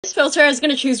This filter is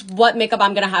gonna choose what makeup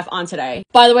I'm gonna have on today.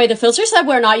 By the way, the filter said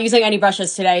we're not using any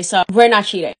brushes today, so we're not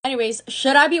cheating. Anyways,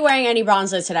 should I be wearing any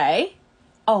bronzer today?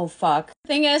 Oh, fuck.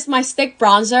 Thing is, my stick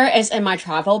bronzer is in my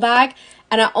travel bag,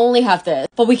 and I only have this.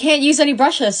 But we can't use any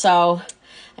brushes, so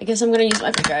I guess I'm gonna use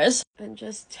my fingers. And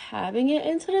just tabbing it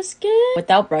into the skin.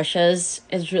 Without brushes,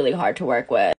 it's really hard to work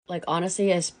with. Like,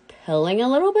 honestly, it's pilling a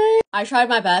little bit. I tried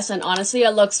my best, and honestly,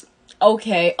 it looks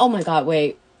okay. Oh my god,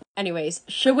 wait. Anyways,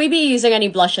 should we be using any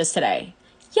blushes today?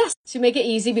 Yes. To make it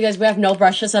easy, because we have no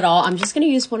brushes at all, I'm just gonna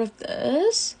use one of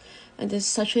this. And this is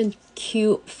such a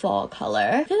cute fall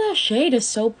color. Look at that shade, it's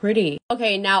so pretty.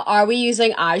 Okay, now are we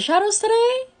using eyeshadows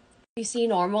today? You see,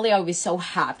 normally I would be so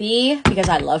happy because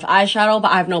I love eyeshadow,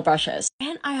 but I have no brushes.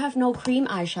 And I have no cream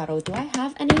eyeshadow. Do I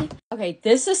have any? Okay,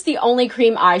 this is the only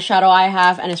cream eyeshadow I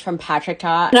have, and it's from Patrick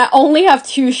Ta. And I only have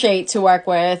 2 shades to work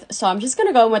with, so I'm just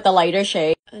gonna go with the lighter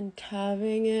shade. And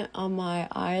tabbing it on my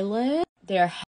eyelid. They're